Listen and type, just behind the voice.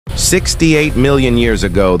68 million years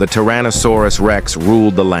ago, the Tyrannosaurus rex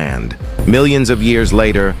ruled the land. Millions of years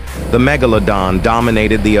later, the Megalodon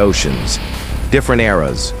dominated the oceans. Different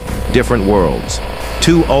eras, different worlds,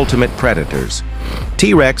 two ultimate predators.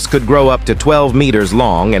 T-Rex could grow up to 12 meters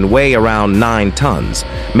long and weigh around 9 tons,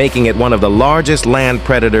 making it one of the largest land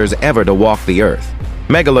predators ever to walk the earth.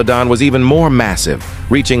 Megalodon was even more massive,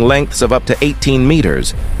 reaching lengths of up to 18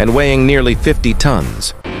 meters and weighing nearly 50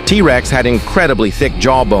 tons. T-Rex had incredibly thick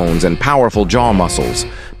jawbones and powerful jaw muscles,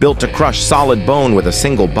 built to crush solid bone with a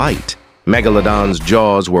single bite. Megalodon's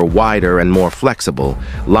jaws were wider and more flexible,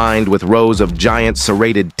 lined with rows of giant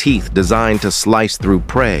serrated teeth designed to slice through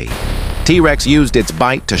prey. T-Rex used its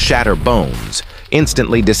bite to shatter bones,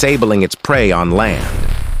 instantly disabling its prey on land.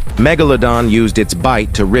 Megalodon used its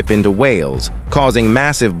bite to rip into whales, causing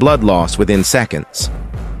massive blood loss within seconds.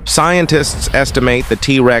 Scientists estimate the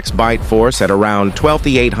T-Rex bite force at around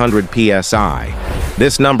 12,800 psi.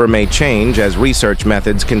 This number may change as research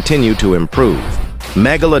methods continue to improve.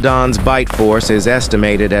 Megalodon's bite force is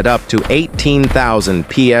estimated at up to 18,000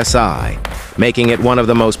 psi, making it one of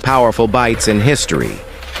the most powerful bites in history.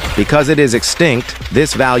 Because it is extinct,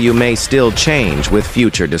 this value may still change with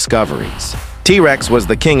future discoveries. T-Rex was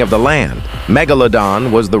the king of the land.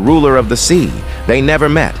 Megalodon was the ruler of the sea. They never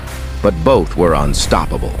met, but both were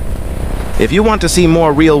unstoppable. If you want to see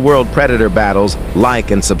more real-world predator battles,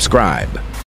 like and subscribe.